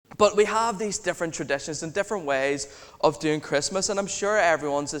But we have these different traditions and different ways of doing Christmas, and I'm sure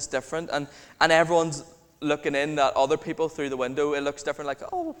everyone's is different, and everyone's looking in at other people through the window. It looks different, like,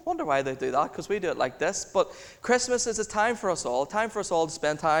 oh, I wonder why they do that, because we do it like this. But Christmas is a time for us all to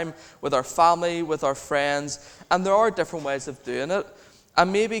spend time with our family, with our friends, and there are different ways of doing it.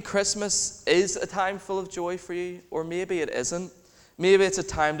 And maybe Christmas is a time full of joy for you, or maybe it isn't. Maybe it's a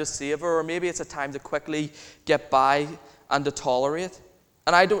time to savor, or maybe it's a time to quickly get by and to tolerate.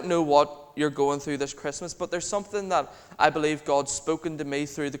 And I don't know what you're going through this Christmas, but there's something that I believe God's spoken to me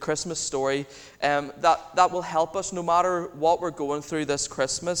through the Christmas story that will help us, no matter what we're going through this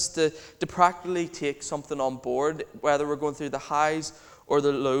Christmas, to practically take something on board, whether we're going through the highs or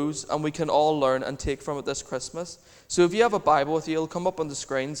the lows, and we can all learn and take from it this Christmas. So if you have a Bible with you, it'll come up on the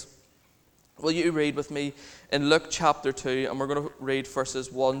screens. Will you read with me in Luke chapter 2, and we're going to read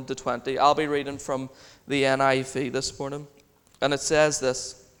verses 1 to 20. I'll be reading from the NIV this morning. And it says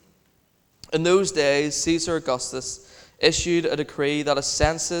this: In those days, Caesar Augustus issued a decree that a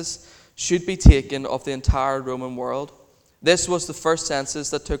census should be taken of the entire Roman world. This was the first census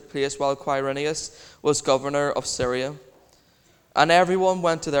that took place while Quirinius was governor of Syria. And everyone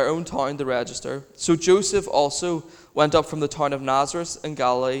went to their own town to register. So Joseph also went up from the town of Nazareth in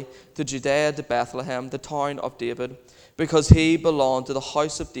Galilee to Judea to Bethlehem, the town of David, because he belonged to the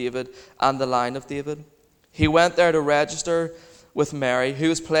house of David and the line of David. He went there to register with Mary, who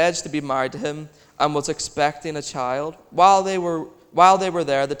was pledged to be married to him and was expecting a child. While they were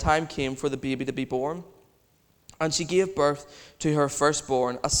there, the time came for the baby to be born. And she gave birth to her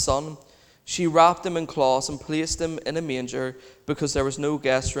firstborn, a son. She wrapped him in cloths and placed him in a manger because there was no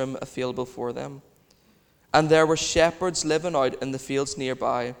guest room available for them. And there were shepherds living out in the fields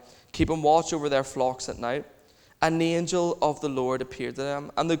nearby, keeping watch over their flocks at night. An angel of the Lord appeared to them,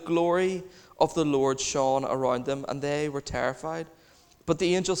 and the glory of the Lord shone around them, and they were terrified. But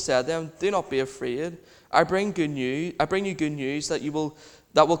the angel said to them, "Do not be afraid. I bring you good news that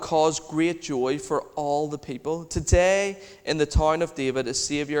will cause great joy for all the people. Today, in the town of David, a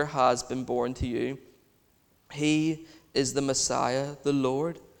Savior has been born to you. He is the Messiah, the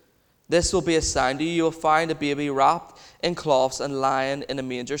Lord. This will be a sign to you. You will find a baby wrapped in cloths and lying in a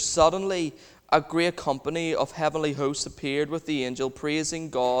manger." Suddenly, a great company of heavenly hosts appeared with the angel, praising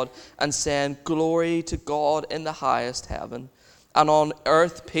God and saying, "Glory to God in the highest heaven, and on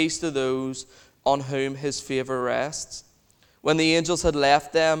earth peace to those on whom his favor rests." When the angels had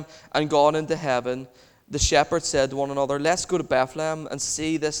left them and gone into heaven, the shepherds said to one another, "Let's go to Bethlehem and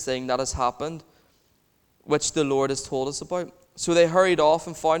see this thing that has happened, which the Lord has told us about." So they hurried off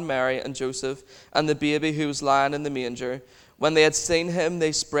and found Mary and Joseph and the baby who was lying in the manger. When they had seen him,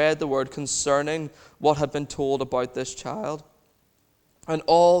 they spread the word concerning what had been told about this child. And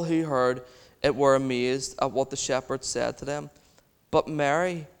all who heard it were amazed at what the shepherds said to them. But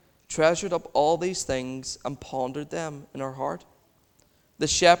Mary treasured up all these things and pondered them in her heart. The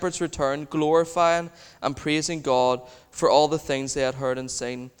shepherds returned, glorifying and praising God for all the things they had heard and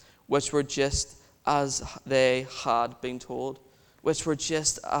seen, which were just as they had been told.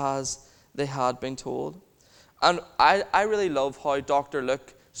 And I really love how Dr.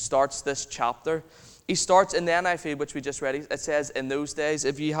 Luke starts this chapter. He starts in the NIV, which we just read. It says, "In those days."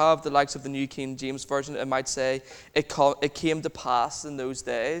 If you have the likes of the New King James Version, it might say, it came to pass in those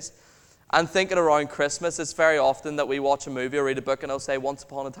days. And thinking around Christmas, it's very often that we watch a movie or read a book and it'll say "Once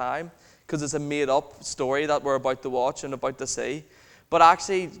Upon a Time," because it's a made-up story that we're about to watch and about to see. But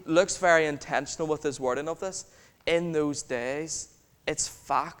actually, Luke's very intentional with his wording of this. In those days, it's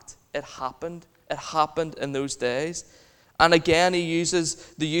fact. It happened. It happened in those days. And again, he uses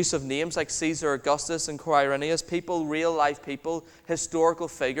the use of names like Caesar Augustus and Quirinius, people, real-life people, historical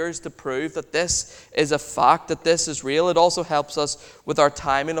figures, to prove that this is a fact, that this is real. It also helps us with our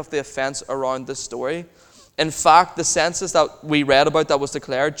timing of the events around this story. In fact, the census that we read about that was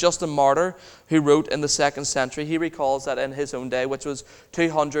declared, Justin Martyr, who wrote in the 2nd century, he recalls that in his own day, which was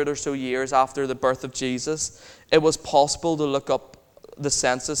 200 or so years after the birth of Jesus, it was possible to look up the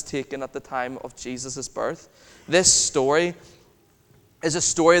census taken at the time of Jesus' birth. This story is a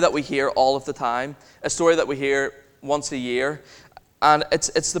story that we hear all of the time, a story that we hear once a year, and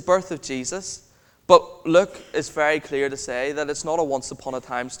it's the birth of Jesus. But Luke is very clear to say that it's not a once upon a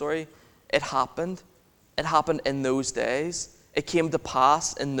time story. It happened. It happened in those days. It came to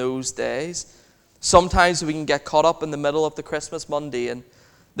pass in those days. Sometimes we can get caught up in the middle of the Christmas mundane,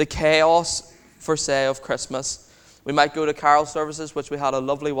 the chaos, for say, of Christmas. We might go to carol services, which we had a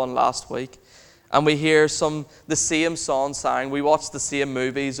lovely one last week, And we hear the same song sang. We watch the same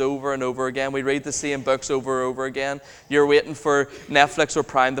movies over and over again. We read the same books over and over again. You're waiting for Netflix or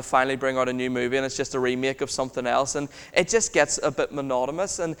Prime to finally bring out a new movie, and it's just a remake of something else. And it just gets a bit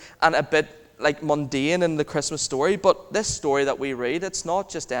monotonous and a bit like mundane in the Christmas story. But this story that we read, it's not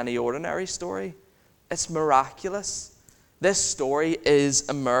just any ordinary story. It's miraculous. This story is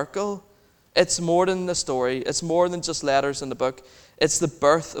a miracle. It's more than a story. It's more than just letters in the book. It's the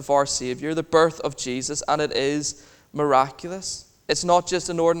birth of our Savior, the birth of Jesus, and it is miraculous. It's not just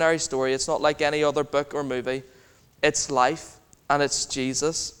an ordinary story. It's not like any other book or movie. It's life, and it's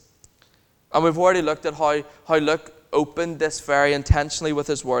Jesus. And we've already looked at how Luke opened this very intentionally with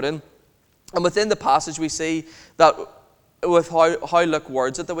his wording. And within the passage we see that with how Luke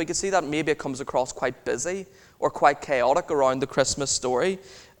words it, that we can see that maybe it comes across quite busy or quite chaotic around the Christmas story.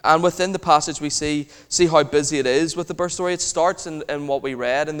 And within the passage we see how busy it is with the birth story. It starts in what we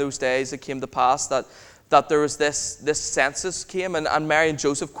read in those days. It came to pass that there was this census came, and Mary and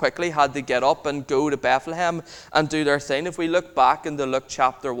Joseph quickly had to get up and go to Bethlehem and do their thing. If we look back into Luke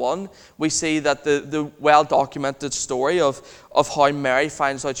chapter 1, we see that the well-documented story of how Mary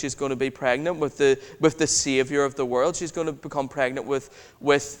finds out she's going to be pregnant with the Savior of the world. She's going to become pregnant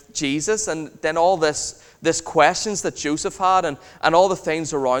with Jesus, and then all this questions that Joseph had and all the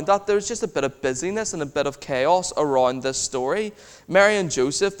things around that. There's just a bit of busyness and a bit of chaos around this story. Mary and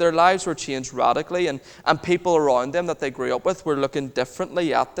Joseph, their lives were changed radically, and people around them that they grew up with were looking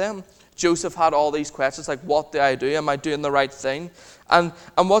differently at them. Joseph had all these questions like, what do I do? Am I doing the right thing? And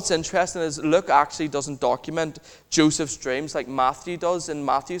what's interesting is Luke actually doesn't document Joseph's dreams like Matthew does in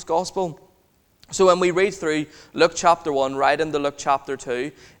Matthew's gospel. So when we read through Luke chapter 1 right into Luke chapter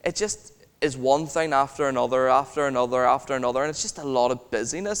 2, it just is one thing after another, after another, after another, and it's just a lot of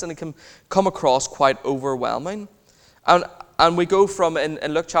busyness, and it can come across quite overwhelming. And we go from, in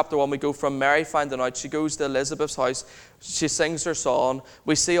Luke chapter 1, we go from Mary finding out, she goes to Elizabeth's house, she sings her song,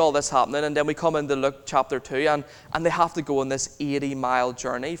 we see all this happening, and then we come into Luke chapter 2, and they have to go on this 80-mile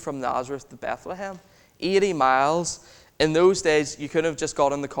journey from Nazareth to Bethlehem. 80 miles. In those days, you could have just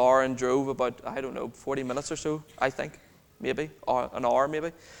got in the car and drove about, 40 minutes or so, I think, maybe, or an hour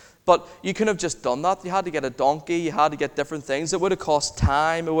maybe. But you couldn't have just done that. You had to get a donkey, you had to get different things. It would have cost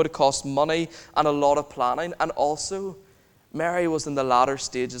time, it would have cost money, and a lot of planning. And also, Mary was in the latter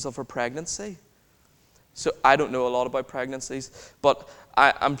stages of her pregnancy. So I don't know a lot about pregnancies, but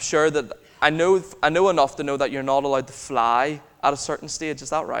I'm sure that I know enough to know that you're not allowed to fly at a certain stage.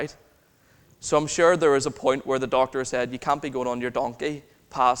 Is that right? So I'm sure there was a point where the doctor said, you can't be going on your donkey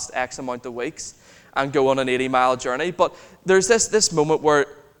past X amount of weeks and go on an 80-mile journey. But there's this moment where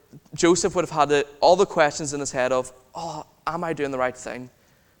Joseph would have had all the questions in his head of, am I doing the right thing?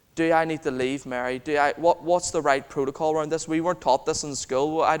 Do I need to leave Mary? What's the right protocol around this? We weren't taught this in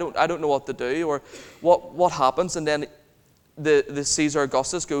school. I don't know what to do, or what happens. And then the Caesar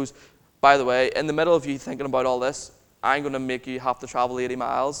Augustus goes, by the way, in the middle of you thinking about all this, I'm going to make you have to travel 80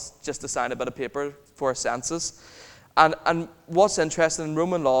 miles just to sign a bit of paper for a census. And what's interesting in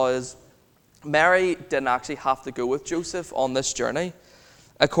Roman law is Mary didn't actually have to go with Joseph on this journey.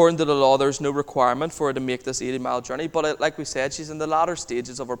 According to the law, there's no requirement for her to make this 80-mile journey. But like we said, she's in the latter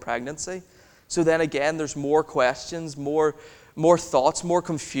stages of her pregnancy. So then again, there's more questions, more thoughts, more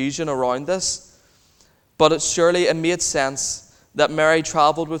confusion around this. But it made sense that Mary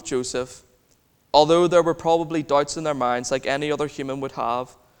traveled with Joseph, although there were probably doubts in their minds, like any other human would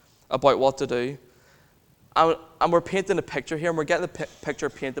have, about what to do. And we're painting a picture here, and we're getting the picture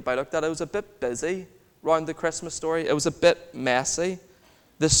painted by Luke that it was a bit busy around the Christmas story. It was a bit messy.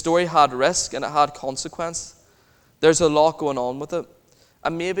 This story had risk and it had consequence. There's a lot going on with it.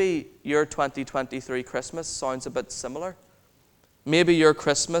 And maybe your 2023 Christmas sounds a bit similar. Maybe your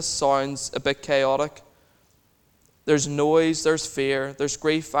Christmas sounds a bit chaotic. There's noise, there's fear, there's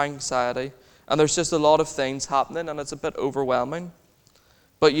grief, anxiety, and there's just a lot of things happening, and it's a bit overwhelming.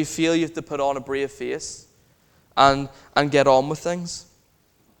 But you feel you have to put on a brave face and get on with things.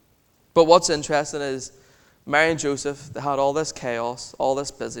 But what's interesting is Mary and Joseph, they had all this chaos, all this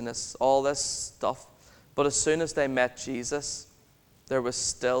busyness, all this stuff. But as soon as they met Jesus, there was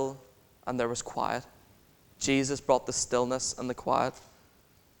still and there was quiet. Jesus brought the stillness and the quiet.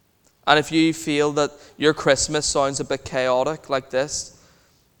 And if you feel that your Christmas sounds a bit chaotic like this,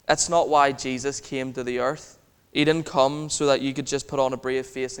 it's not why Jesus came to the earth. He didn't come so that you could just put on a brave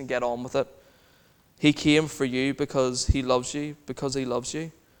face and get on with it. He came for you because he loves you, because he loves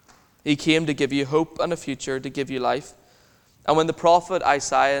you. He came to give you hope and a future, to give you life. And when the prophet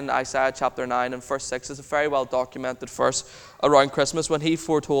Isaiah in Isaiah chapter 9 and verse 6 is a very well documented verse around Christmas, when he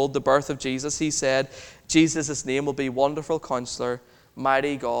foretold the birth of Jesus, he said, Jesus' name will be Wonderful Counselor,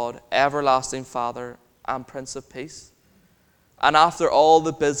 mighty God, everlasting Father, and Prince of Peace. And after all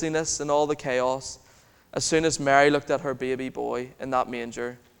the busyness and all the chaos, as soon as Mary looked at her baby boy in that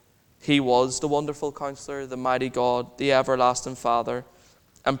manger, he was the wonderful Counselor, the mighty God, the everlasting Father,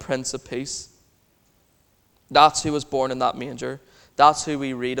 and Prince of Peace. That's who was born in that manger. That's who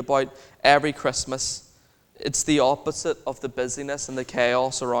we read about every Christmas. It's the opposite of the busyness and the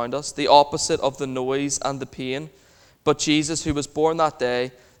chaos around us, the opposite of the noise and the pain. But Jesus, who was born that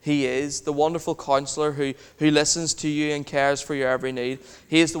day, he is the wonderful Counselor who listens to you and cares for your every need.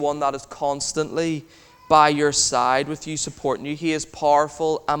 He is the one that is constantly by your side with you, supporting you. He is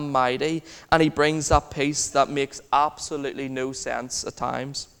powerful and mighty, and he brings that peace that makes absolutely no sense at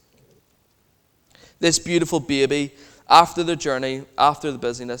times. This beautiful baby, after the journey, after the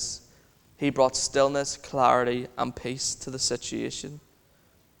busyness, he brought stillness, clarity, and peace to the situation.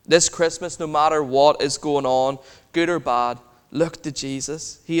 This Christmas, no matter what is going on, good or bad, look to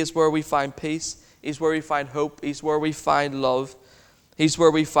Jesus. He is where we find peace. He's where we find hope. He's where we find love. He's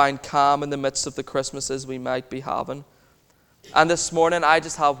where we find calm in the midst of the Christmases we might be having. And this morning, I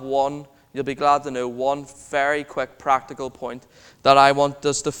just have one, you'll be glad to know, one very quick practical point that I want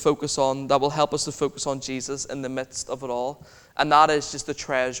us to focus on, that will help us to focus on Jesus in the midst of it all. And that is just to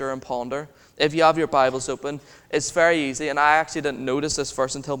treasure and ponder. If you have your Bibles open, it's very easy. And I actually didn't notice this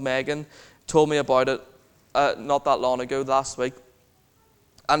first until Megan told me about it not that long ago, last week.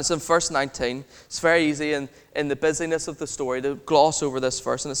 And it's in verse 19. It's very easy in the busyness of the story to gloss over this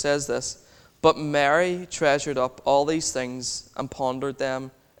verse. And it says this: "But Mary treasured up all these things and pondered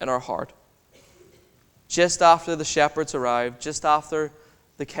them in her heart." Just after the shepherds arrived, just after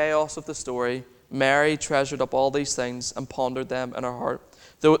the chaos of the story, Mary treasured up all these things and pondered them in her heart.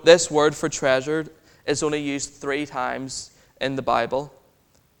 Though this word for treasured is only used 3 times in the Bible.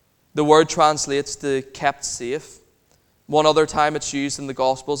 The word translates to kept safe. One other time it's used in the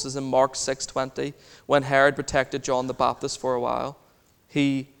Gospels is in Mark 6:20, when Herod protected John the Baptist for a while.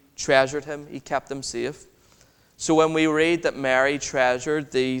 He treasured him, he kept him safe. So when we read that Mary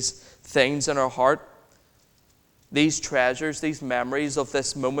treasured these things in her heart, these treasures, these memories of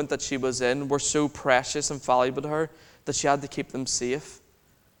this moment that she was in were so precious and valuable to her that she had to keep them safe.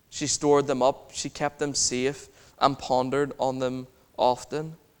 She stored them up, she kept them safe, and pondered on them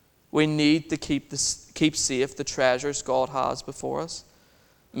often. We need to keep safe the treasures God has before us.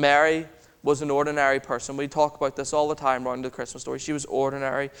 Mary was an ordinary person. We talk about this all the time around the Christmas story. She was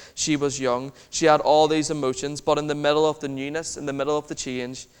ordinary. She was young. She had all these emotions, but in the middle of the newness, in the middle of the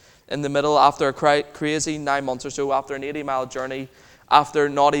change, in the middle, after a crazy 9 months or so, after an 80-mile journey, after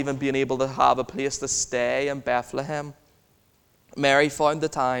not even being able to have a place to stay in Bethlehem, Mary found the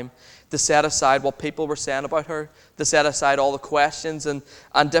time to set aside what people were saying about her, to set aside all the questions and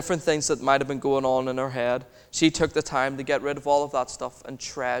different things that might have been going on in her head. She took the time to get rid of all of that stuff and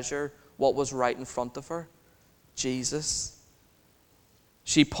treasure what was right in front of her: Jesus.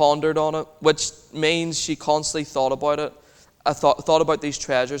 She pondered on it, which means she constantly thought about it. I thought about these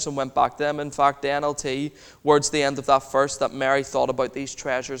treasures and went back to them. In fact, the NLT words the end of that verse that Mary thought about these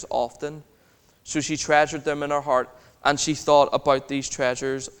treasures often. So she treasured them in her heart, and she thought about these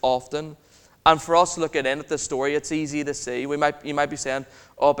treasures often. And for us looking in at the story, it's easy to see. You might be saying,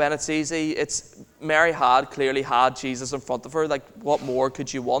 "Oh, Ben, it's easy. Mary clearly had Jesus in front of her. Like, what more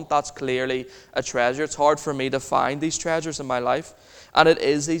could you want? That's clearly a treasure. It's hard for me to find these treasures in my life." And it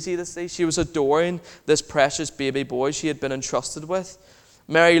is easy to see. She was adoring this precious baby boy she had been entrusted with.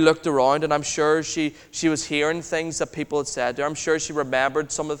 Mary looked around, and I'm sure she was hearing things that people had said to her. I'm sure she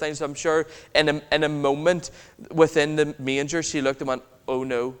remembered some of the things. I'm sure in a moment within the manger, she looked and went, "Oh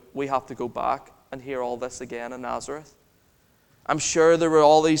no, we have to go back and hear all this again in Nazareth." I'm sure there were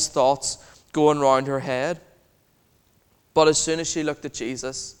all these thoughts going around her head. But as soon as she looked at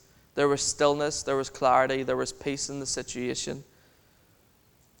Jesus, there was stillness, there was clarity, there was peace in the situation.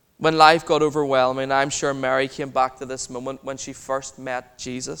 When life got overwhelming, I'm sure Mary came back to this moment when she first met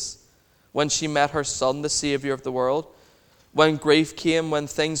Jesus, when she met her Son, the Savior of the world. When grief came, when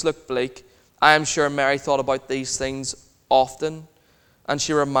things looked bleak, I am sure Mary thought about these things often, and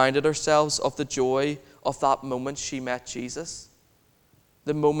she reminded herself of the joy of that moment she met Jesus.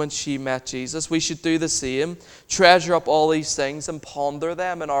 The moment she met Jesus. We should do the same. Treasure up all these things and ponder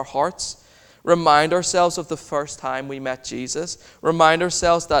them in our hearts. Remind ourselves of the first time we met Jesus. Remind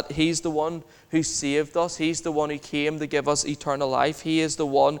ourselves that He's the one who saved us. He's the one who came to give us eternal life. He is the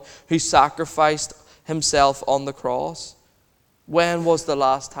one who sacrificed Himself on the cross. When was the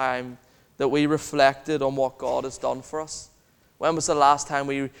last time that we reflected on what God has done for us? When was the last time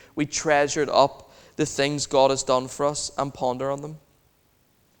we treasured up the things God has done for us and ponder on them?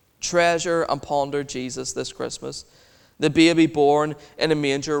 Treasure and ponder Jesus this Christmas. The baby born in a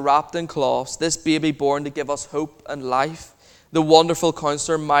manger, wrapped in cloths. This baby born to give us hope and life. The wonderful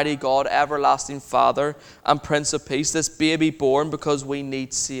Counselor, mighty God, everlasting Father, and Prince of Peace. This baby born because we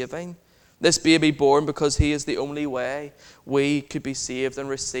need saving. This baby born because he is the only way we could be saved and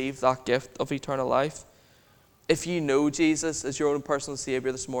receive that gift of eternal life. If you know Jesus as your own personal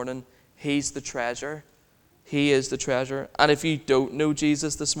Saviour this morning, he's the treasure. He is the treasure. And if you don't know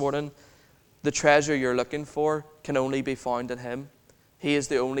Jesus this morning, the treasure you're looking for can only be found in him. He is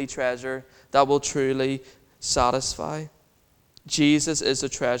the only treasure that will truly satisfy. Jesus is a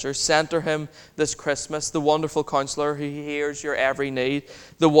treasure. Center him this Christmas, the wonderful Counselor who hears your every need,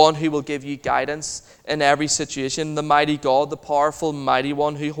 the one who will give you guidance in every situation, the mighty God, the powerful, mighty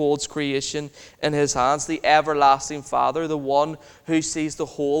one who holds creation in his hands, the everlasting Father, the one who sees the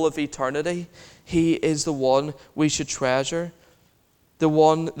whole of eternity. He is the one we should treasure, the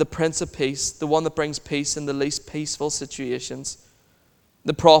one, the Prince of Peace, the one that brings peace in the least peaceful situations.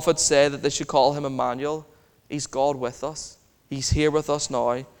 The prophets say that they should call him Emmanuel. He's God with us. He's here with us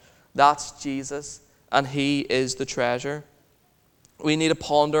now. That's Jesus, and he is the treasure. We need to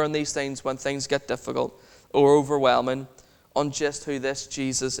ponder on these things when things get difficult or overwhelming, on just who this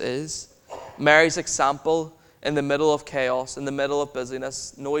Jesus is. Mary's example in the middle of chaos, in the middle of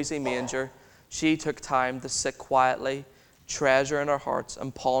busyness, noisy manger, she took time to sit quietly, treasure in her hearts,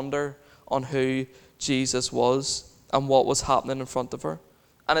 and ponder on who Jesus was and what was happening in front of her.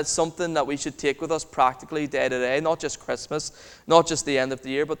 And it's something that we should take with us practically day to day, not just Christmas, not just the end of the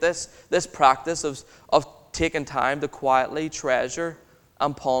year, but this practice of taking time to quietly treasure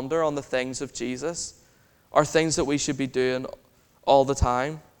and ponder on the things of Jesus are things that we should be doing all the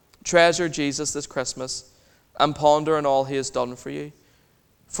time. Treasure Jesus this Christmas and ponder on all he has done for you.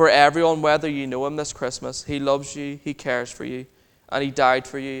 For everyone, whether you know him this Christmas, he loves you, he cares for you, and he died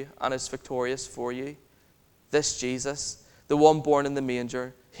for you and is victorious for you. This Jesus, the one born in the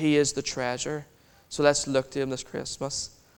manger, he is the treasure. So let's look to him this Christmas.